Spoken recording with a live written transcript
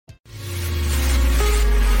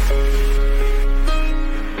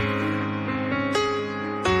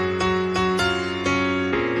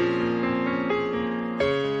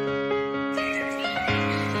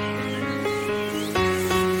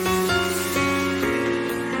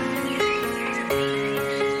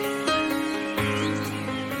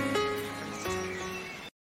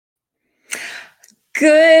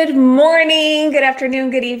Good morning, good afternoon,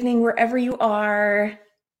 good evening, wherever you are.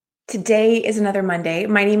 Today is another Monday.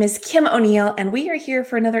 My name is Kim O'Neill, and we are here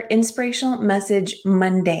for another Inspirational Message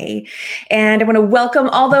Monday. And I want to welcome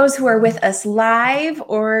all those who are with us live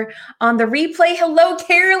or on the replay. Hello,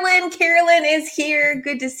 Carolyn. Carolyn is here.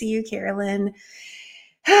 Good to see you, Carolyn.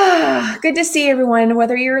 Good to see everyone,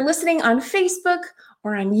 whether you're listening on Facebook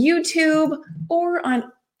or on YouTube or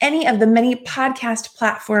on any of the many podcast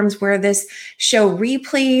platforms where this show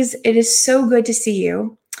replays. It is so good to see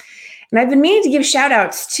you. And I've been meaning to give shout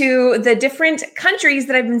outs to the different countries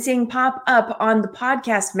that I've been seeing pop up on the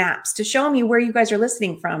podcast maps to show me where you guys are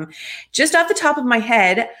listening from. Just off the top of my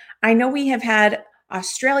head, I know we have had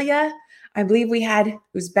Australia. I believe we had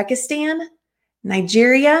Uzbekistan,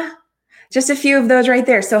 Nigeria, just a few of those right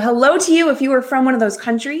there. So hello to you if you were from one of those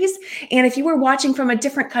countries. And if you were watching from a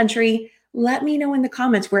different country, let me know in the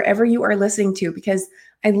comments wherever you are listening to, because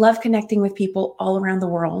I love connecting with people all around the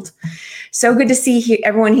world. So good to see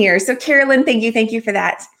everyone here. So Carolyn, thank you for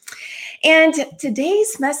that. And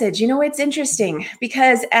today's message, it's interesting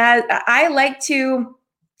because as I like to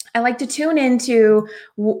tune into,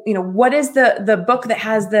 what is the book that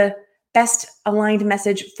has the best aligned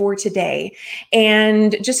message for today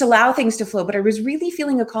and just allow things to flow. But I was really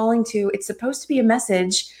feeling a calling to, it's supposed to be a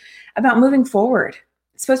message about moving forward.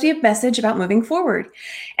 It's supposed to be a message about moving forward.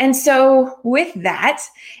 And so with that,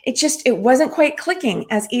 it wasn't quite clicking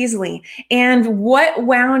as easily. And what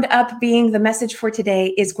wound up being the message for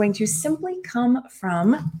today is going to simply come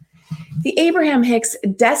from the Abraham Hicks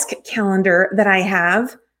desk calendar that I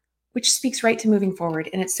have, which speaks right to moving forward.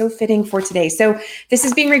 And it's so fitting for today. So this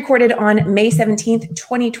is being recorded on May 17th,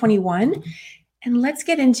 2021. And let's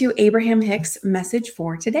get into Abraham Hicks' message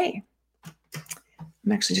for today.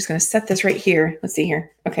 I'm actually just going to set this right here. Let's see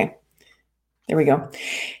here. Okay, there we go.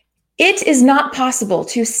 It is not possible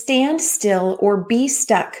to stand still or be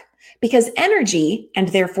stuck because energy, and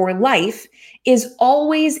therefore life, is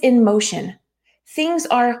always in motion. Things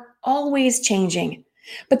are always changing.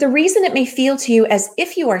 But the reason it may feel to you as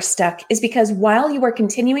if you are stuck is because while you are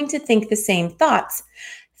continuing to think the same thoughts,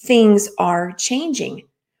 things are changing.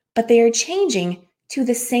 But they are changing to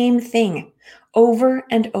the same thing over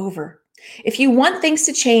and over. If you want things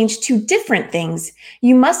to change to different things,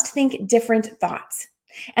 you must think different thoughts.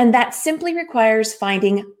 And that simply requires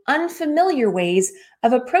finding unfamiliar ways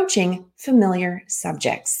of approaching familiar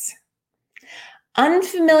subjects.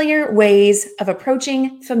 Unfamiliar ways of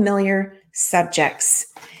approaching familiar subjects.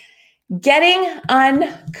 Getting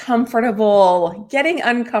uncomfortable.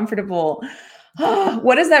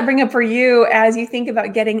 What does that bring up for you as you think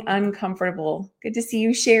about getting uncomfortable? Good to see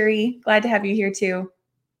you, Sherry. Glad to have you here too.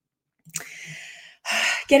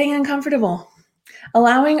 Getting uncomfortable,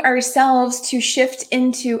 allowing ourselves to shift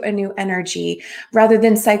into a new energy rather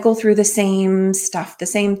than cycle through the same stuff, the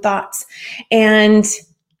same thoughts, and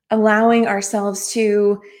allowing ourselves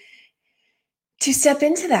to step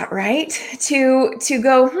into that, right? To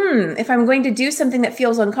go, if I'm going to do something that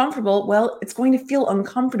feels uncomfortable, well, it's going to feel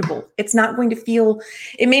uncomfortable. It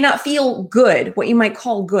may not feel good, what you might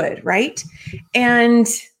call good, right? And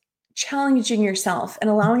challenging yourself and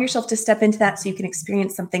allowing yourself to step into that so you can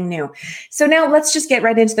experience something new. So now let's just get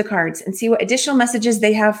right into the cards and see what additional messages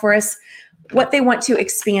they have for us, what they want to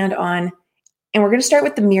expand on. And we're going to start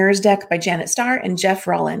with the Mirrors deck by Janet Starr and Jeff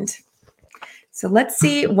Rolland. So let's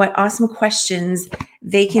see what awesome questions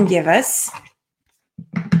they can give us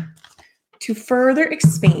to further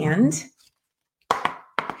expand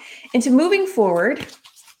into moving forward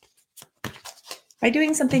by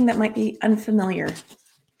doing something that might be unfamiliar.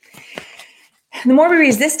 The more we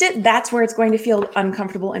resist it, that's where it's going to feel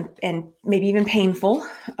uncomfortable and maybe even painful.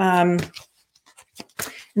 And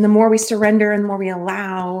the more we surrender and the more we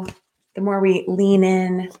allow, the more we lean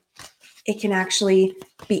in, it can actually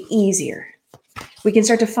be easier. We can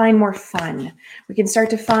start to find more fun. We can start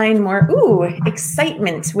to find more,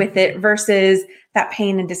 excitement with it versus that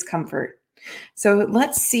pain and discomfort. So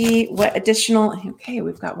let's see what additional,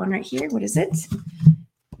 we've got one right here. What is it?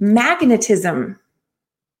 Magnetism.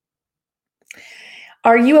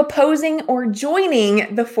 Are you opposing or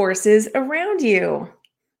joining the forces around you?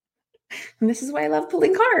 And this is why I love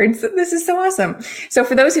pulling cards. This is so awesome. So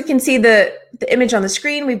for those who can see the image on the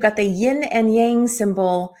screen, we've got the yin and yang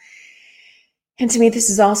symbol. And to me, this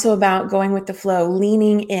is also about going with the flow,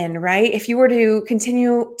 leaning in, right? If you were to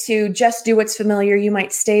continue to just do what's familiar, you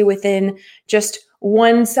might stay within just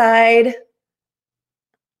one side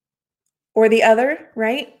or the other,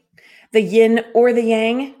 right? The yin or the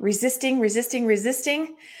yang, resisting.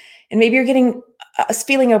 And maybe you're getting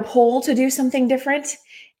feeling a pull to do something different,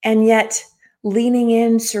 and yet leaning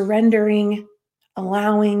in, surrendering,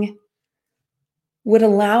 allowing, would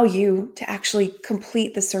allow you to actually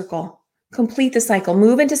complete the circle, complete the cycle,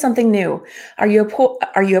 move into something new. Are you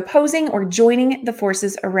opposing or joining the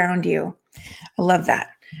forces around you? I love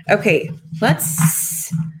that. Okay,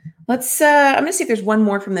 let's I'm going to see if there's one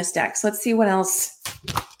more from this deck. So let's see what else.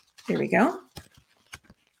 Here we go.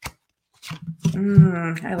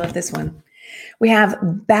 I love this one. We have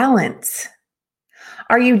balance.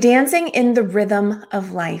 Are you dancing in the rhythm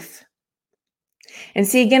of life? And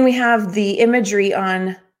see, again, we have the imagery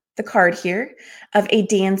on the card here of a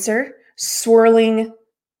dancer swirling.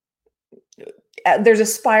 There's a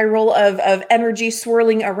spiral of energy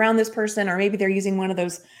swirling around this person, or maybe they're using one of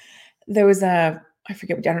those I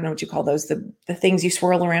forget, I don't know what you call those, the things you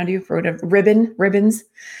swirl around you for a ribbons,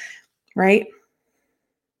 right?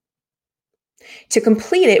 To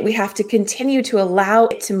complete it, we have to continue to allow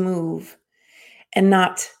it to move and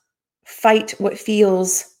not fight what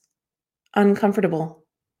feels uncomfortable.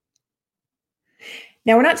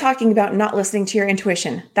 Now, we're not talking about not listening to your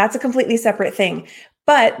intuition. That's a completely separate thing.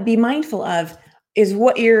 But be mindful of is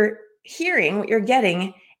what you're hearing, what you're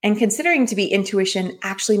getting, and considering to be intuition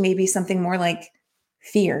actually maybe something more like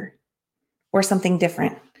fear or something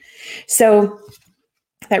different. So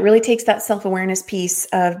that really takes that self-awareness piece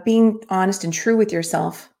of being honest and true with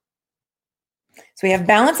yourself. So we have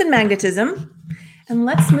balance and magnetism. And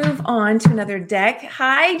let's move on to another deck.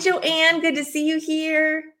 Hi, Joanne. Good to see you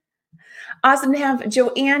here. Awesome to have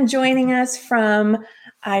Joanne joining us from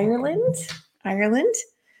Ireland.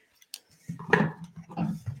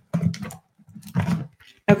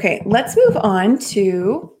 Okay, let's move on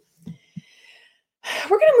to,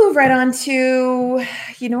 we're going to move right on to,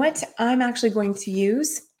 you know what? I'm actually going to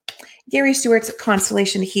use Gary Stewart's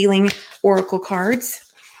Constellation Healing Oracle cards.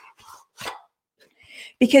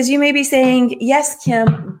 Because you may be saying, yes,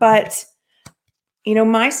 Kim, but, you know,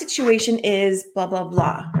 my situation is blah, blah,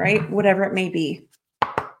 blah, right? Whatever it may be.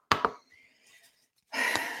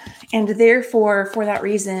 And therefore, for that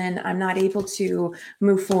reason, I'm not able to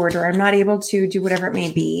move forward, or I'm not able to do whatever it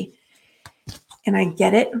may be. And I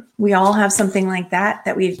get it. We all have something like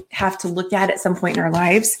that we have to look at some point in our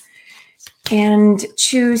lives and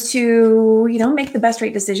choose to, you know, make the best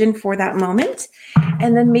right decision for that moment.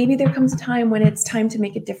 And then maybe there comes a time when it's time to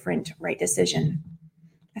make a different right decision.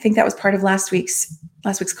 I think that was part of last week's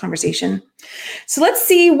conversation. So let's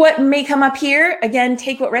see what may come up here. Again,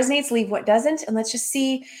 take what resonates, leave what doesn't. And let's just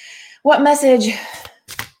see what message.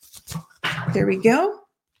 There we go.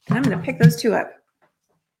 And I'm going to pick those two up.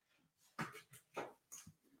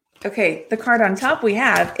 Okay, the card on top we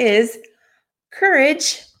have is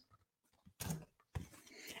courage.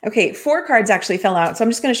 Okay, 4 cards actually fell out, so I'm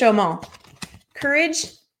just going to show them all. Courage,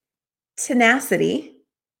 tenacity,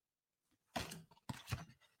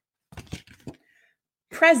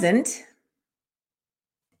 present.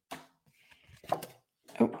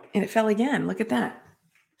 Oh, and it fell again. Look at that.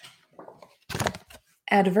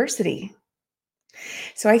 Adversity.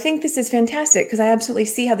 So I think this is fantastic because I absolutely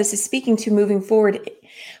see how this is speaking to moving forward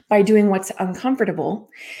by doing what's uncomfortable.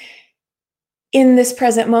 In this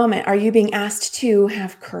present moment, are you being asked to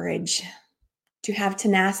have courage, to have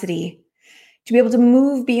tenacity, to be able to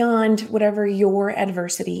move beyond whatever your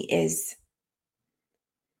adversity is?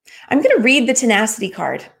 I'm going to read the tenacity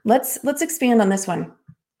card. Let's expand on this one.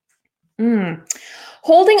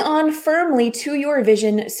 Holding on firmly to your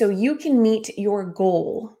vision so you can meet your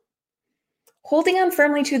goal. Holding on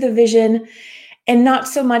firmly to the vision and not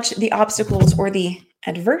so much the obstacles or the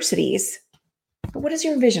adversities. But what is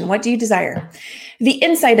your vision? What do you desire? The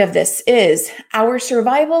insight of this is our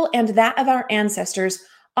survival and that of our ancestors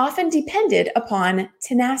often depended upon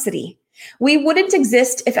tenacity. We wouldn't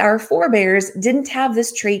exist if our forebears didn't have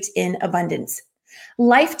this trait in abundance.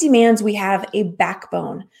 Life demands we have a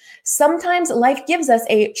backbone. Sometimes life gives us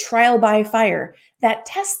a trial by fire that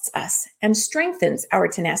tests us and strengthens our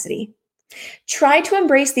tenacity. Try to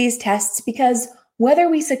embrace these tests because whether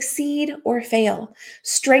we succeed or fail,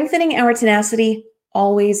 strengthening our tenacity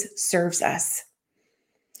always serves us.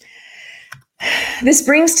 This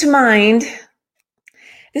brings to mind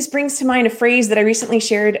a phrase that I recently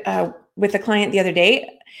shared with a client the other day,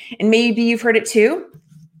 and maybe you've heard it too.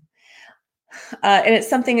 And it's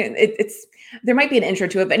something, there might be an intro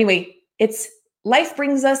to it, but anyway, it's life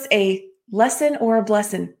brings us a lesson or a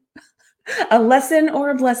blessing. A lesson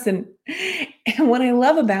or a blessing. And what I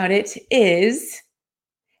love about it is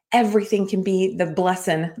everything can be the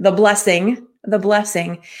blessing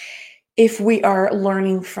if we are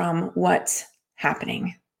learning from what's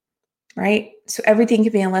happening, right? So everything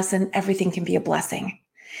can be a lesson, everything can be a blessing.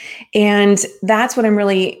 And that's what I'm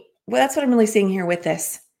really seeing here with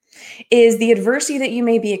this is the adversity that you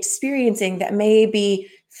may be experiencing that may be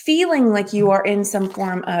feeling like you are in some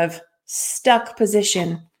form of stuck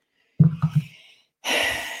position,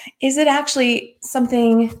 is it actually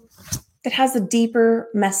something that has a deeper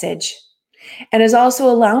message and is also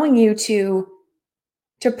allowing you to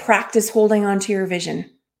practice holding on to your vision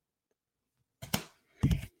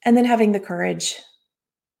and then having the courage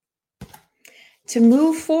to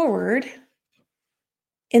move forward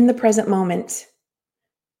in the present moment,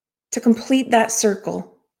 to complete that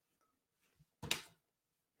circle?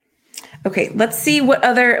 Okay, let's see what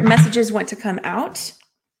other messages want to come out.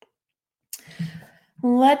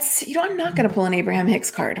 I'm not going to pull an Abraham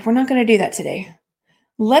Hicks card. We're not going to do that today.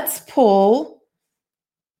 We'll pull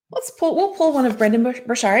one of Brendon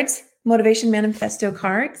Burchard's Motivation Manifesto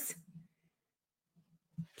cards.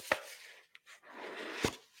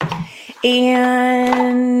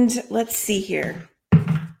 And let's see here.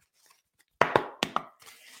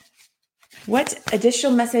 What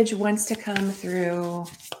additional message wants to come through?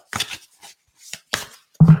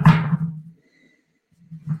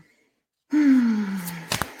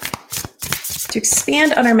 To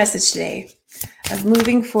expand on our message today of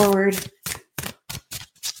moving forward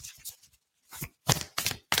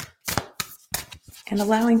and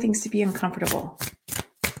allowing things to be uncomfortable,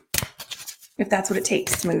 if that's what it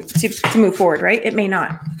takes to move forward, right? It may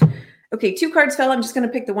not. Okay, 2 cards fell. I'm just going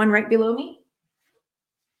to pick the one right below me.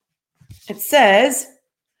 It says,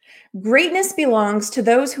 greatness belongs to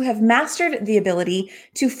those who have mastered the ability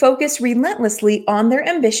to focus relentlessly on their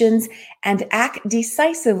ambitions and act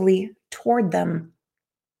decisively toward them.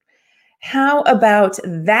 How about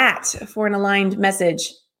that for an aligned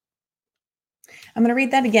message? I'm going to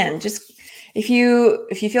read that again. Just if you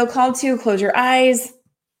feel called to, close your eyes,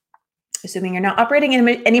 assuming you're not operating in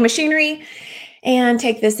any machinery, and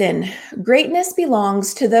take this in. Greatness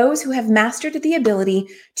belongs to those who have mastered the ability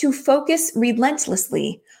to focus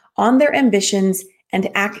relentlessly on their ambitions and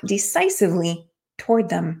act decisively toward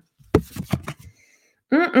them.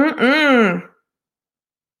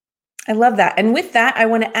 I love that. And with that, I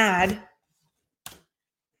want to add,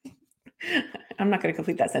 I'm not going to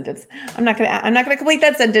complete that sentence. I'm not going to complete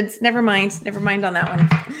that sentence. Never mind on that one.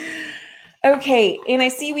 Okay. And I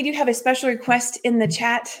see we do have a special request in the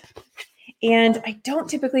chat, and I don't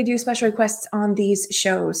typically do special requests on these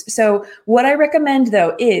shows. So what I recommend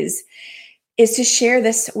though is to share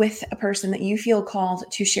this with a person that you feel called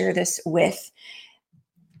to share this with.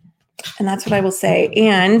 And that's what I will say.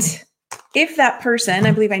 And if that person,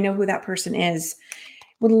 I believe I know who that person is,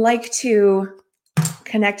 would like to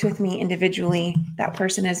connect with me individually, that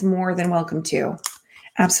person is more than welcome to.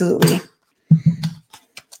 Absolutely.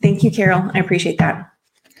 Thank you, Carol. I appreciate that.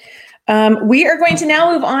 We are going to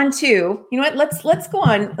now move on to, you know what? Let's go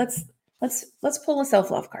on. Let's pull a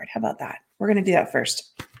self-love card. How about that? We're going to do that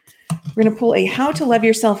first. We're going to pull a How to Love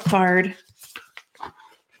Yourself card.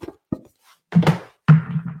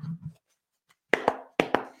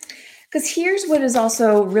 Because here's what is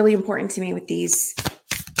also really important to me with these,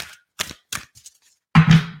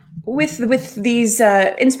 with these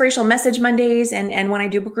inspirational message Mondays and when I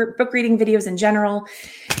do book reading videos in general,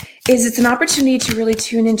 is it's an opportunity to really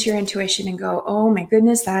tune into your intuition and go, oh my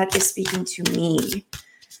goodness, that is speaking to me,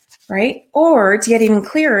 right? Or to get even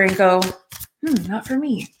clearer and go, not for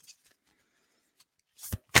me.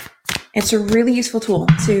 It's a really useful tool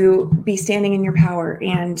to be standing in your power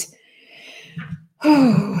and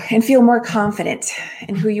feel more confident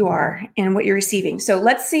in who you are and what you're receiving. So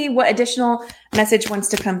let's see what additional message wants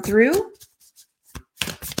to come through.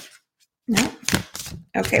 No.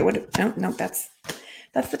 Okay. No, that's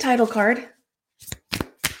the title card.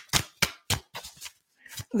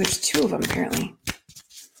 Oh, there's 2 of them apparently.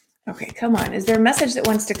 Okay, come on. Is there a message that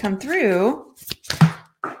wants to come through?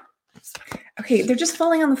 Okay, they're just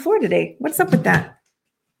falling on the floor today. What's up with that?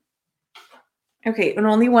 Okay, and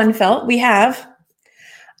only one fell. We have,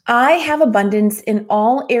 I have abundance in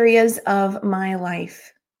all areas of my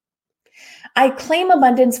life. I claim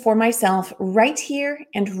abundance for myself right here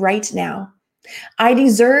and right now. I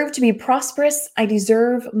deserve to be prosperous. I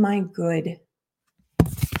deserve my good.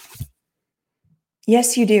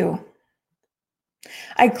 Yes, you do.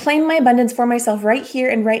 I claim my abundance for myself right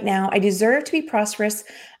here and right now. I deserve to be prosperous.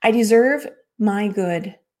 I deserve my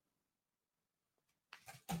good.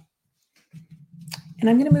 And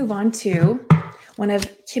I'm going to move on to one of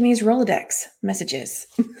Kimmy's Rolodex messages.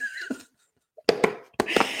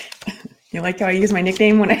 You like how I use my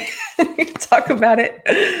nickname when I talk about it?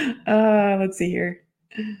 Let's see here.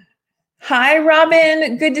 Hi,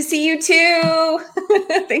 Robin. Good to see you too.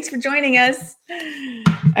 Thanks for joining us.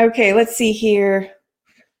 Okay, let's see here.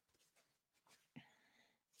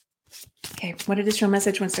 Okay, what additional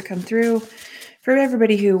message wants to come through for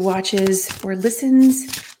everybody who watches or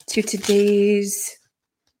listens to today's,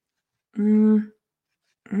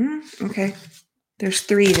 okay. There's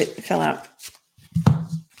 3 that fell out.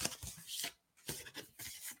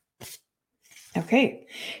 Okay.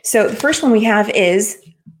 So the first one we have is,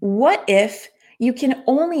 what if you can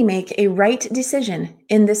only make a right decision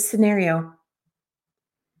in this scenario?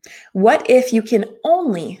 What if you can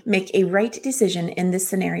only make a right decision in this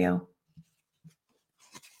scenario?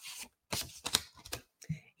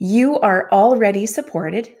 You are already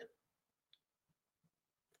supported.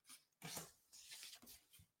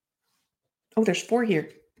 Oh, there's 4 here.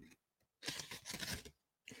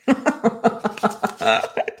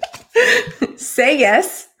 Say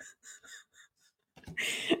yes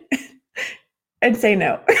and say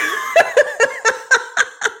no.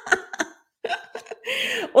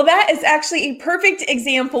 Well, that is actually a perfect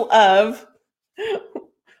example of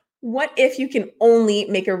what if you can only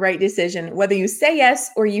make a right decision, whether you say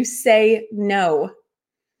yes or you say no.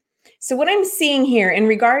 So what I'm seeing here in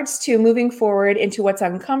regards to moving forward into what's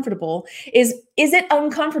uncomfortable is it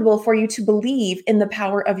uncomfortable for you to believe in the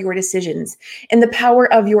power of your decisions, in the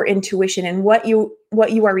power of your intuition and what you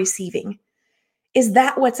are receiving? Is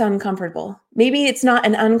that what's uncomfortable? Maybe it's not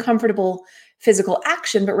an uncomfortable physical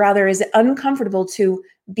action, but rather is it uncomfortable to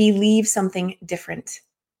believe something different?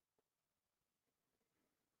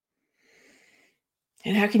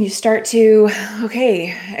 And how can you start to,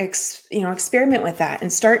 experiment with that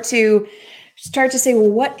and start to say, well,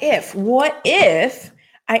 what if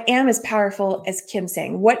I am as powerful as Kim's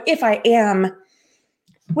saying? What if I am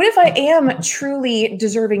truly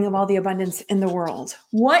deserving of all the abundance in the world?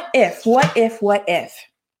 What if?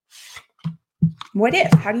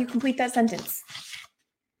 How do you complete that sentence?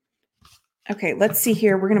 Okay, let's see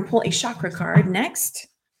here. We're going to pull a chakra card next.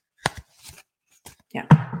 Yeah.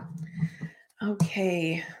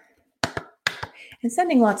 Okay. And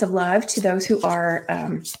sending lots of love to those who are,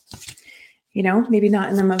 maybe not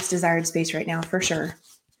in the most desired space right now, for sure.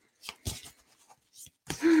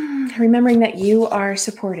 Remembering that you are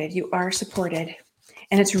supported. You are supported.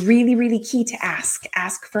 And it's really, really key to ask.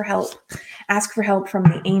 Ask for help. Ask for help from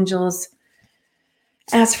the angels.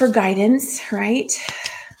 Ask for guidance, right?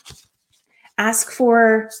 Ask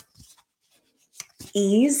for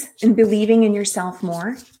ease and believing in yourself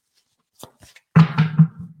more.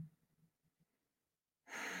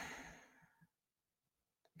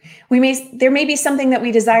 There may be something that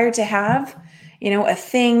we desire to have, a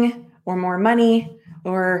thing or more money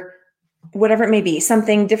or whatever it may be,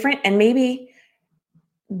 something different. And maybe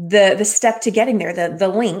the step to getting there, the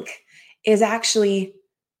link is actually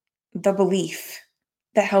the belief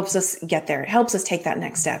that helps us get there. It helps us take that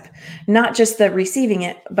next step, not just the receiving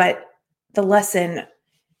it, but the lesson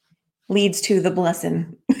leads to the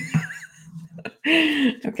blessing.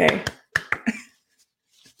 Okay.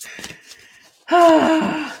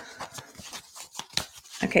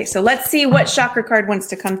 Okay, so let's see what chakra card wants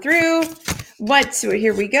to come through.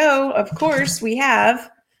 Here we go. Of course, we have,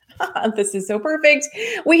 this is so perfect.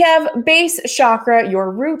 We have base chakra,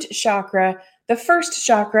 your root chakra, the first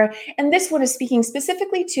chakra, and this one is speaking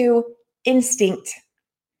specifically to instinct.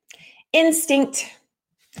 Instinct.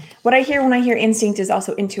 What I hear when I hear instinct is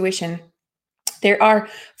also intuition. There are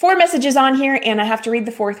 4 messages on here, and I have to read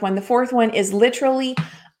the 4th one. The 4th one is literally,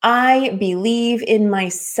 I believe in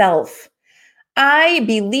myself. I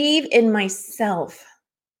believe in myself.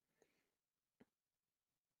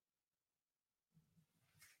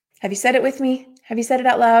 Have you said it with me? Have you said it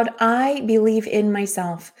out loud? I believe in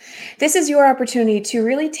myself. This is your opportunity to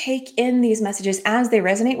really take in these messages as they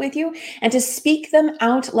resonate with you and to speak them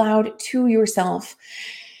out loud to yourself.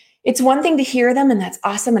 It's one thing to hear them, and that's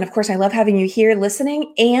awesome. And of course, I love having you here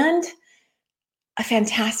listening. And a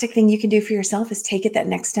fantastic thing you can do for yourself is take it that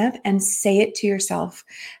next step and say it to yourself.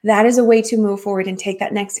 That is a way to move forward and take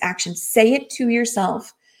that next action. Say it to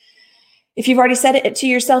yourself. If you've already said it to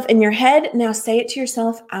yourself in your head, now say it to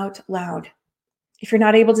yourself out loud. If you're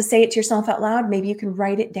not able to say it to yourself out loud, maybe you can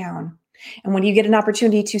write it down. And when you get an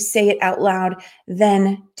opportunity to say it out loud,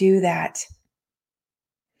 then do that.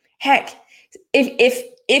 Heck,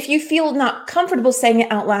 if you feel not comfortable saying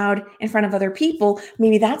it out loud in front of other people,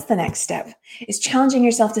 maybe that's the next step, is challenging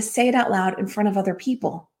yourself to say it out loud in front of other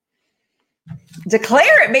people.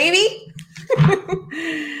 Declare it, baby.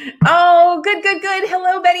 Oh, good.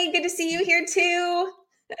 Hello, Betty. Good to see you here too.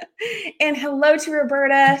 And hello to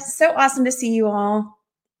Roberta. So awesome to see you all.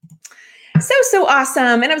 So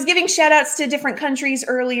awesome. And I was giving shout outs to different countries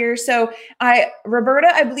earlier. So Roberta,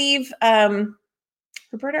 I believe,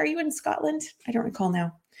 Roberta, are you in Scotland? I don't recall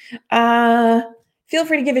now. Feel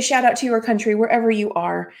free to give a shout out to your country, wherever you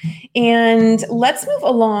are. And let's move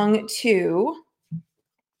along to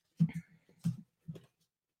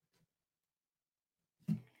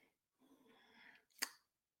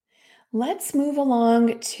Let's move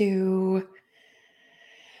along to,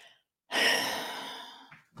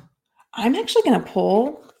 I'm actually going to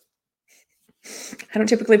pull, I don't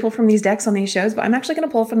typically pull from these decks on these shows, but I'm actually going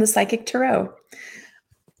to pull from the Psychic Tarot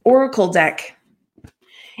Oracle deck.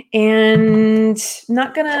 And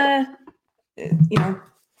not going to,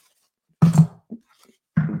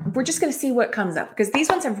 we're just going to see what comes up, because these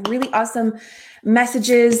ones have really awesome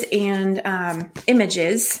messages and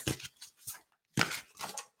images.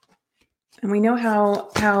 And we know how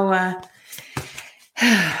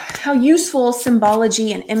useful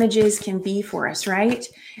symbology and images can be for us, right?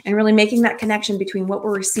 And really making that connection between what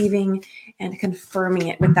we're receiving and confirming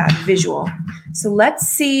it with that visual. So let's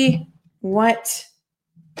see what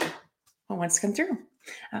wants to come through.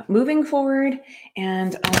 Moving forward,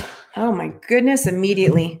 and oh my goodness,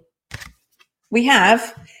 immediately we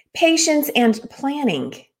have patience and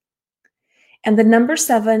planning. And the number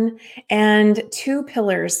 7 and 2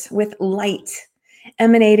 pillars with light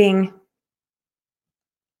emanating.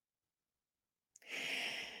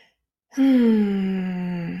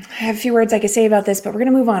 I have a few words I could say about this, but we're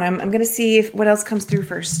going to move on. I'm going to see what else comes through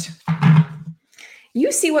first.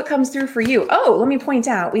 You see what comes through for you. Oh, let me point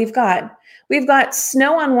out, we've got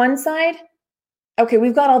snow on one side. Okay,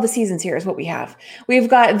 we've got all the seasons here is what we have. We've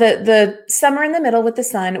got the summer in the middle with the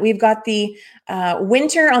sun. We've got the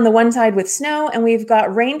winter on the one side with snow, and we've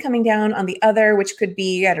got rain coming down on the other, which could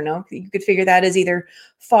be, I don't know, you could figure that as either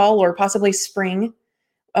fall or possibly spring.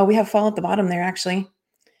 Oh, we have fall at the bottom there, actually.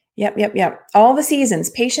 Yep. All the seasons,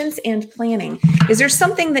 patience and planning. Is there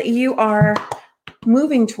something that you are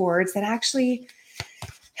moving towards that actually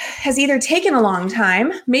has either taken a long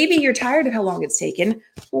time, maybe you're tired of how long it's taken,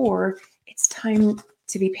 or it's time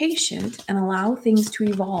to be patient and allow things to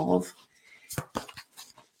evolve,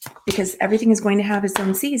 because everything is going to have its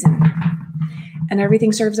own season and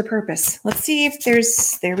everything serves a purpose. Let's see if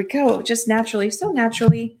there we go. Just naturally,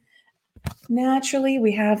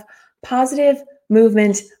 we have positive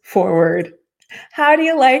movement forward. How do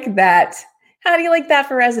you like that? How do you like that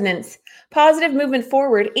for resonance? Positive movement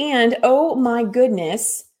forward. And oh my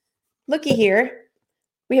goodness, looky here.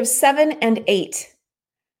 We have 7 and 8.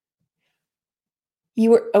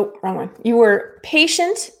 Wrong one. You were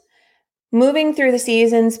patient, moving through the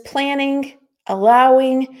seasons, planning,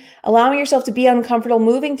 allowing yourself to be uncomfortable,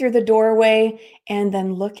 moving through the doorway, and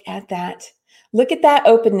then look at that. Look at that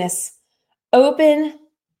openness. Open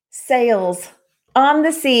sails on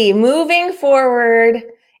the sea, moving forward.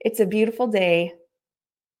 It's a beautiful day.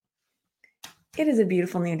 It is a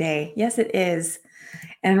beautiful new day. Yes, it is.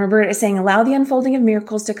 And Roberta is saying, allow the unfolding of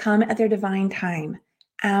miracles to come at their divine time.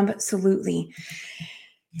 Absolutely.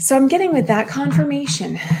 So I'm getting with that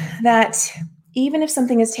confirmation that even if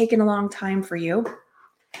something has taken a long time for you,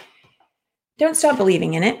 don't stop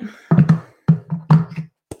believing in it.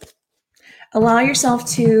 Allow yourself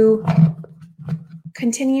to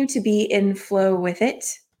continue to be in flow with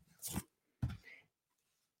it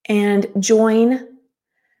and join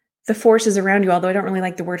the forces around you, although I don't really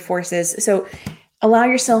like the word forces. So allow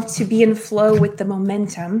yourself to be in flow with the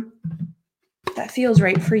momentum that feels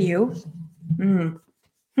right for you.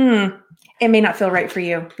 It may not feel right for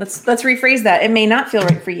you. Let's rephrase that. It may not feel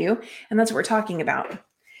right for you. And that's what we're talking about.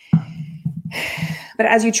 But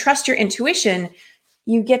as you trust your intuition,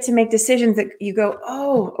 you get to make decisions that you go,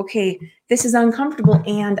 oh, okay, this is uncomfortable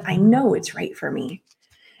and I know it's right for me.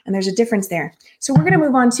 And there's a difference there. So we're going to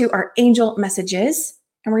move on to our angel messages.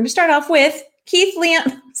 And we're going to start off with Keith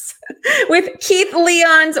Leon's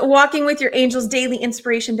Walking with Your Angels Daily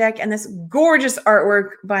Inspiration Deck and this gorgeous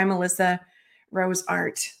artwork by Melissa Rose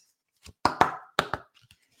Art.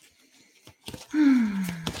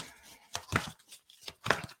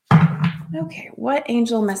 Okay, what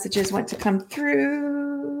angel messages want to come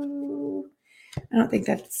through? I don't think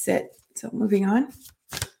that's it. So moving on.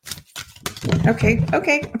 Okay.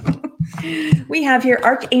 We have here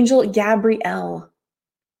Archangel Gabriel.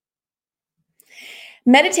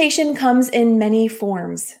 Meditation comes in many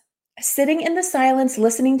forms. Sitting in the silence,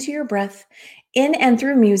 listening to your breath, in and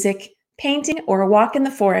through music, painting, or a walk in the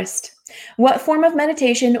forest. What form of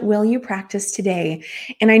meditation will you practice today?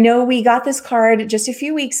 And I know we got this card just a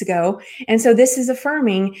few weeks ago, and so this is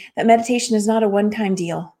affirming that meditation is not a one-time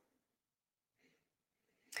deal.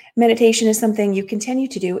 Meditation is something you continue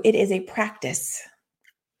to do. It is a practice,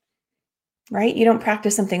 right? You don't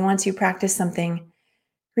practice something once, you practice something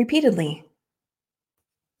repeatedly.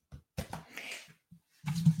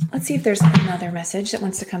 Let's see if there's another message that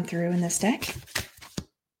wants to come through in this deck.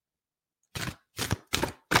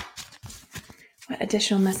 What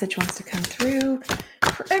additional message wants to come through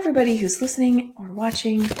for everybody who's listening or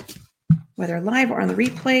watching, whether live or on the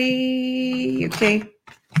replay? Okay.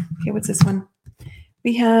 Okay, what's this one?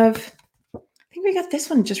 We have, I think we got this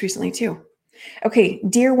one just recently too. Okay,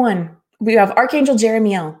 dear one, we have Archangel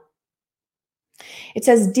Jeremiel. It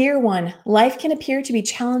says, Dear one, life can appear to be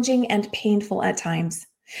challenging and painful at times.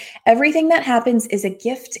 Everything that happens is a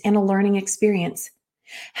gift and a learning experience.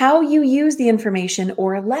 How you use the information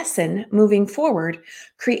or lesson moving forward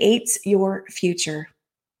creates your future.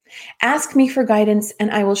 Ask me for guidance,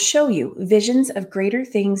 and I will show you visions of greater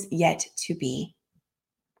things yet to be.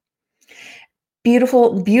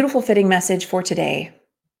 Beautiful, beautiful fitting message for today.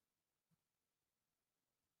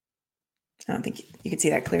 I don't think you can see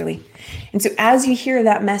that clearly. And so as you hear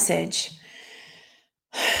that message,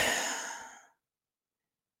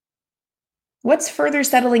 what's further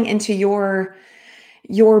settling into your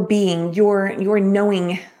being, your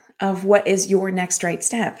knowing of what is your next right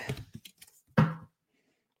step?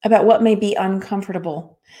 About what may be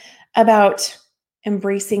uncomfortable, about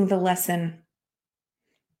embracing the lesson,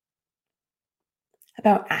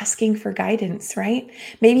 about asking for guidance, right?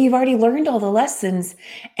 Maybe you've already learned all the lessons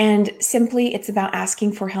and simply it's about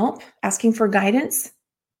asking for help, asking for guidance.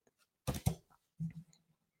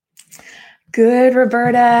 Good,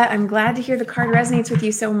 Roberta. I'm glad to hear the card resonates with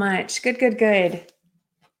you so much. Good, good, good.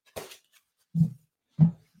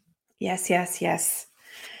 Yes, yes, yes.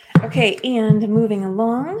 Okay, and moving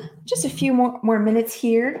along, just a few more minutes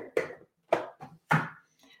here.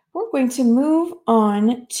 We're going to move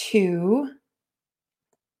on to...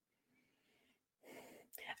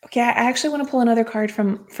 Okay, I actually want to pull another card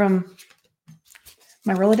from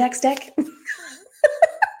my Rolodex deck.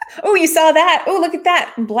 Oh, you saw that? Oh, look at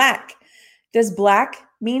that. Black. Does black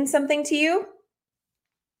mean something to you?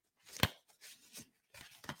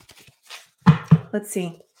 Let's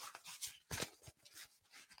see.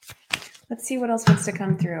 Let's see what else wants to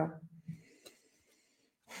come through.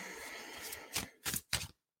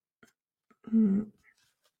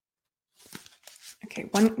 Okay,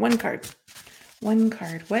 one card. One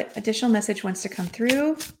card. What additional message wants to come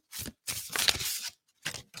through?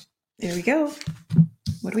 There we go.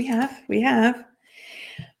 What do we have? We have...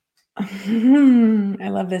 I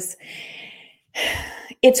love this.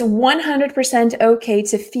 It's 100% okay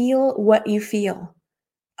to feel what you feel.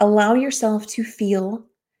 Allow yourself to feel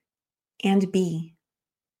and be.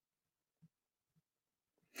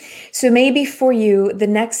 So maybe for you,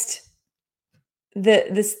 the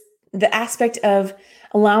aspect of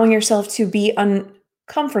allowing yourself to be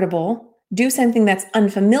uncomfortable, do something that's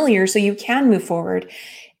unfamiliar so you can move forward,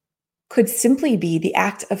 could simply be the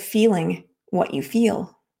act of feeling what you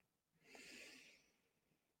feel.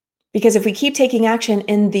 Because if we keep taking action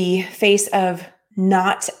in the face of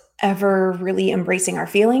not ever really embracing our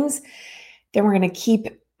feelings, then we're going to keep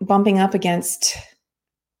bumping up against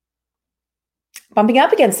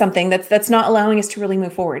something that's not allowing us to really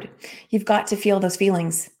move forward. You've got to feel those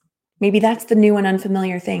feelings. Maybe that's the new and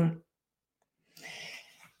unfamiliar thing.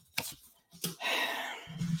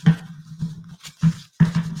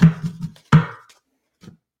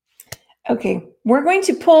 Okay, we're going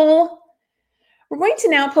to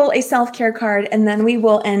now pull a self-care card, and then we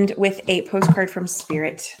will end with a postcard from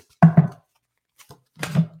Spirit.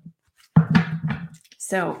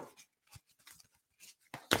 So,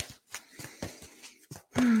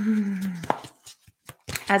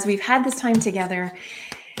 as we've had this time together,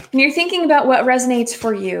 and you're thinking about what resonates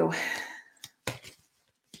for you,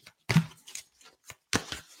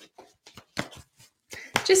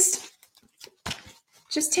 just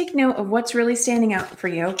take note of what's really standing out for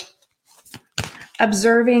you.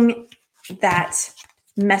 Observing that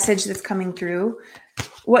message that's coming through,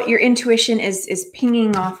 what your intuition is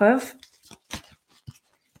pinging off of.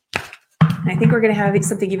 And I think we're going to have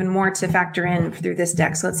something even more to factor in through this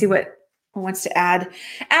deck. So let's see what wants to add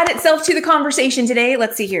itself to the conversation today.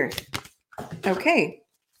 Let's see here. Okay.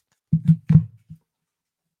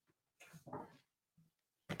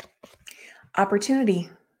 Opportunity.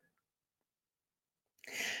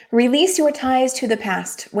 Release your ties to the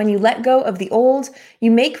past. When you let go of the old,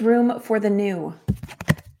 you make room for the new.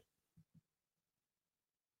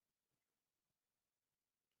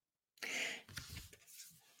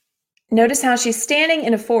 Notice how she's standing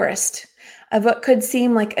in a forest of what could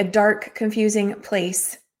seem like a dark, confusing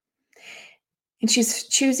place. And she's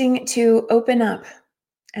choosing to open up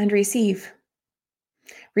and receive.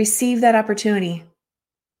 Receive that opportunity.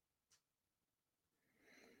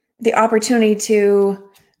 The opportunity to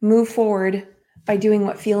move forward by doing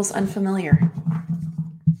what feels unfamiliar.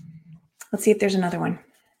 Let's see if there's another one.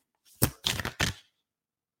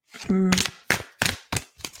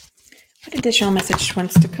 What additional message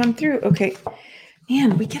wants to come through? Okay.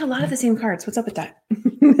 Man, we get a lot of the same cards. What's up with that?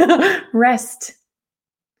 Rest.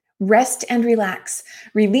 Rest and relax.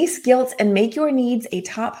 Release guilt and make your needs a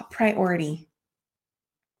top priority.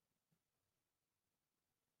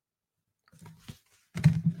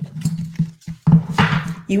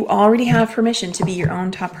 You already have permission to be your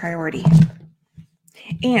own top priority.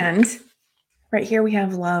 And right here we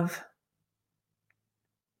have love.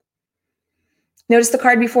 Notice the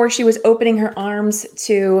card before, she was opening her arms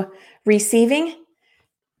to receiving.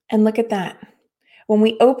 And look at that. When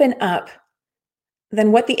we open up,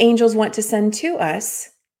 then what the angels want to send to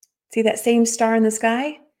us, see that same star in the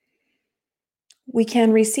sky? We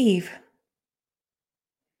can receive.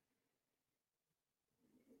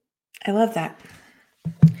 I love that.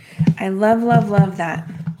 I love, love, love that.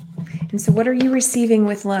 And so what are you receiving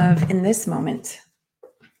with love in this moment?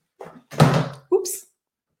 Oops.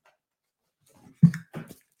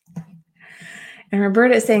 And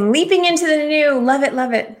Roberta is saying, leaping into the new, love it,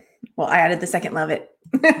 love it. Well, I added the second love it.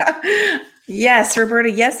 Yes,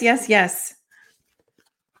 Roberta, yes, yes, yes.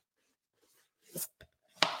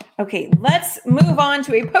 Okay, let's move on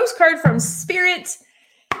to a postcard from Spirit.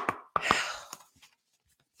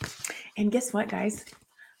 And guess what, guys?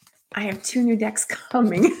 I have 2 new decks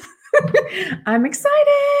coming. I'm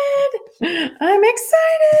excited. I'm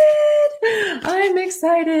excited. I'm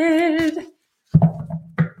excited.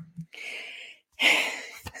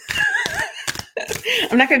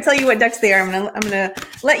 I'm not going to tell you what decks they are. I'm going to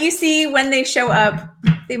let you see when they show up.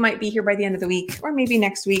 They might be here by the end of the week or maybe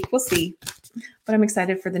next week. We'll see. But I'm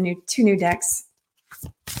excited for the 2 new decks.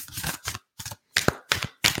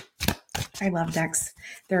 I love decks.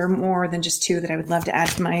 There are more than just 2 that I would love to add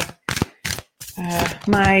to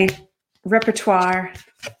my repertoire.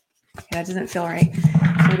 Okay, that doesn't feel right.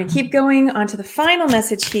 We're going to keep going on to the final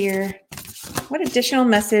message here. What additional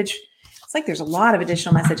message? It's like there's a lot of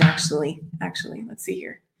additional message, actually. Let's see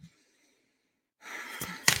here.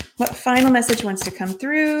 What final message wants to come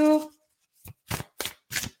through?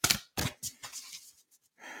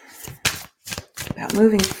 About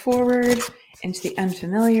moving forward into the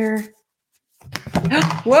unfamiliar.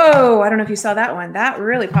 Whoa, I don't know if you saw that one. That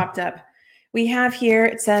really popped up. We have here,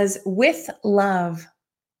 it says, with love.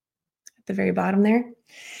 At the very bottom there.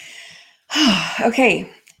 Okay.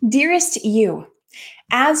 Dearest you,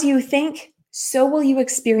 as you think, so will you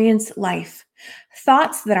experience life.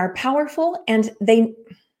 Thoughts that are powerful and they...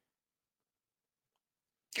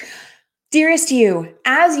 Dearest you,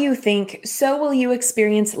 as you think, so will you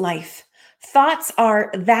experience life. Thoughts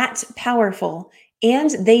are that powerful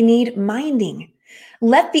and they need minding.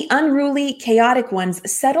 Let the unruly, chaotic ones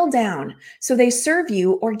settle down so they serve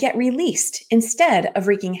you or get released instead of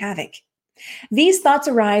wreaking havoc. These thoughts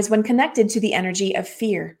arise when connected to the energy of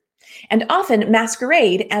fear and often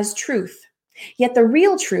masquerade as truth. Yet the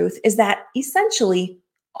real truth is that essentially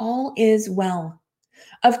all is well.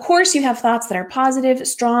 Of course, you have thoughts that are positive,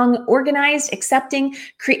 strong, organized, accepting,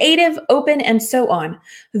 creative, open, and so on.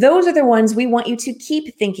 Those are the ones we want you to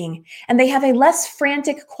keep thinking, and they have a less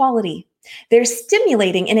frantic quality. They're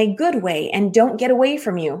stimulating in a good way and don't get away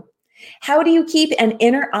from you. How do you keep an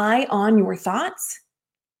inner eye on your thoughts?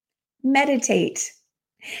 Meditate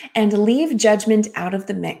and leave judgment out of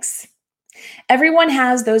the mix. Everyone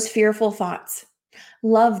has those fearful thoughts.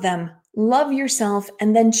 Love them. Love yourself,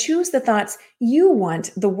 and then choose the thoughts you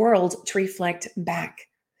want the world to reflect back.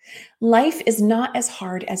 Life is not as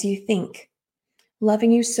hard as you think.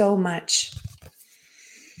 Loving you so much.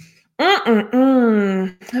 Oh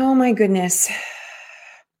my goodness.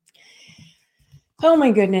 Oh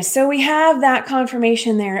my goodness. So we have that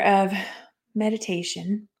confirmation there of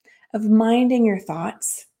meditation, of minding your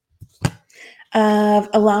thoughts, of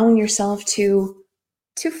allowing yourself to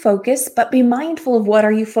focus, but be mindful of what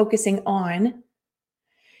are you focusing on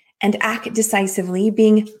and act decisively,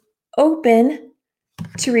 being open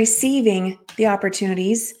to receiving the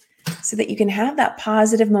opportunities so that you can have that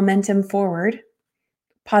positive momentum forward,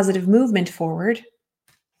 positive movement forward,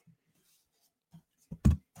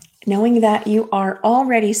 knowing that you are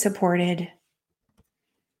already supported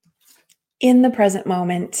in the present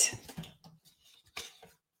moment.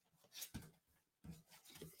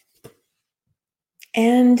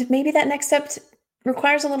 And maybe that next step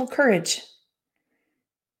requires a little courage.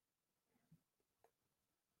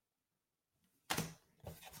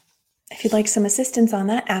 If you'd like some assistance on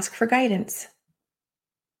that, ask for guidance.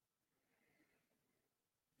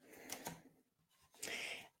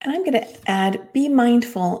 And I'm going to add, be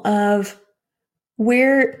mindful of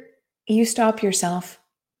where you stop yourself.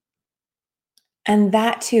 And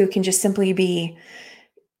that too can just simply be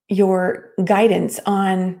your guidance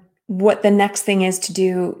on what the next thing is to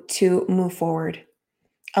do to move forward.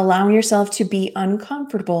 Allowing yourself to be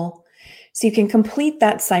uncomfortable so you can complete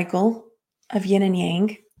that cycle of yin and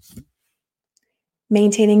yang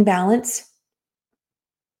Maintaining balance,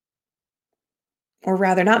 or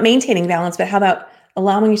rather not maintaining balance, but how about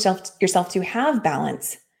allowing yourself to have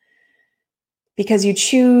balance because you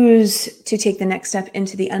choose to take the next step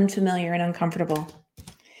into the unfamiliar and uncomfortable.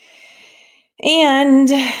 And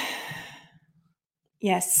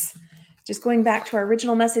yes, just going back to our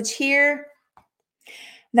original message here,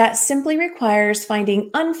 that simply requires finding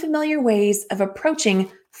unfamiliar ways of approaching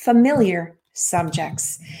familiar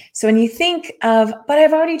subjects. So when you think of, but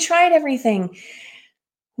I've already tried everything,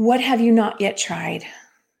 what have you not yet tried?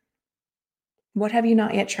 What have you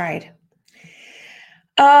not yet tried?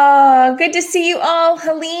 Good to see you all.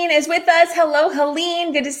 Helene is with us. Hello,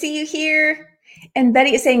 Helene. Good to see you here. And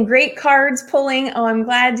Betty is saying, great cards pulling. Oh, I'm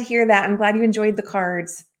glad to hear that. I'm glad you enjoyed the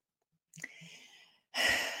cards.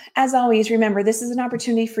 As always, remember, this is an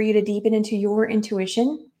opportunity for you to deepen into your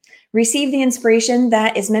intuition, receive the inspiration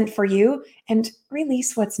that is meant for you, and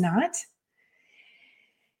release what's not.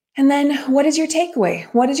 And then what is your takeaway?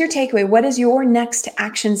 What is your takeaway? What is your next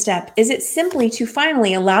action step? Is it simply to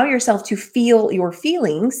finally allow yourself to feel your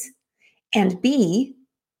feelings and be?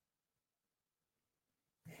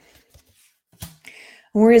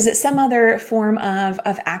 Or is it some other form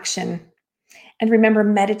of action? And remember,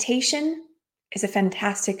 meditation is a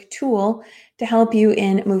fantastic tool to help you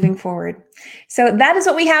in moving forward. So that is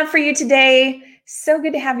what we have for you today. So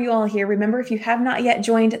good to have you all here. Remember, if you have not yet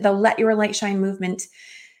joined the Let Your Light Shine movement,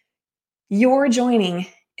 your joining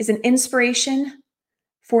is an inspiration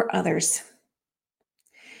for others.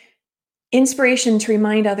 Inspiration to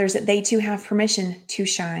remind others that they too have permission to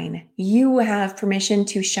shine. You have permission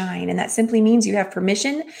to shine. And that simply means you have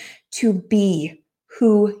permission to be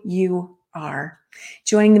who you are.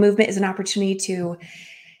 Joining the movement is an opportunity to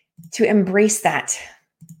embrace that,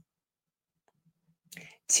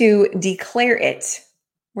 to declare it.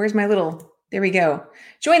 Where's my little, there we go.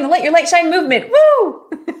 Join the Let Your Light Shine movement. Woo!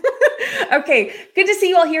 Okay, good to see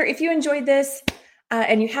you all here. If you enjoyed this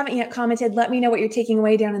and you haven't yet commented, let me know what you're taking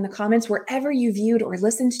away down in the comments wherever you viewed or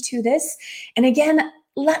listened to this. And again,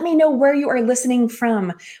 let me know where you are listening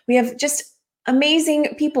from. We have just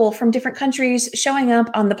amazing people from different countries showing up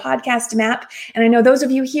on the podcast map. And I know those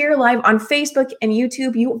of you here live on Facebook and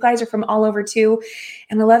YouTube, you guys are from all over too.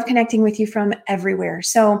 And I love connecting with you from everywhere.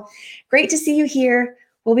 So great to see you here.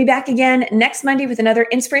 We'll be back again next Monday with another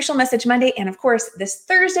Inspirational Message Monday. And of course, this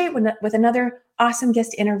Thursday with another awesome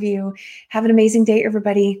guest interview. Have an amazing day,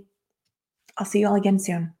 everybody. I'll see you all again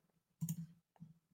soon.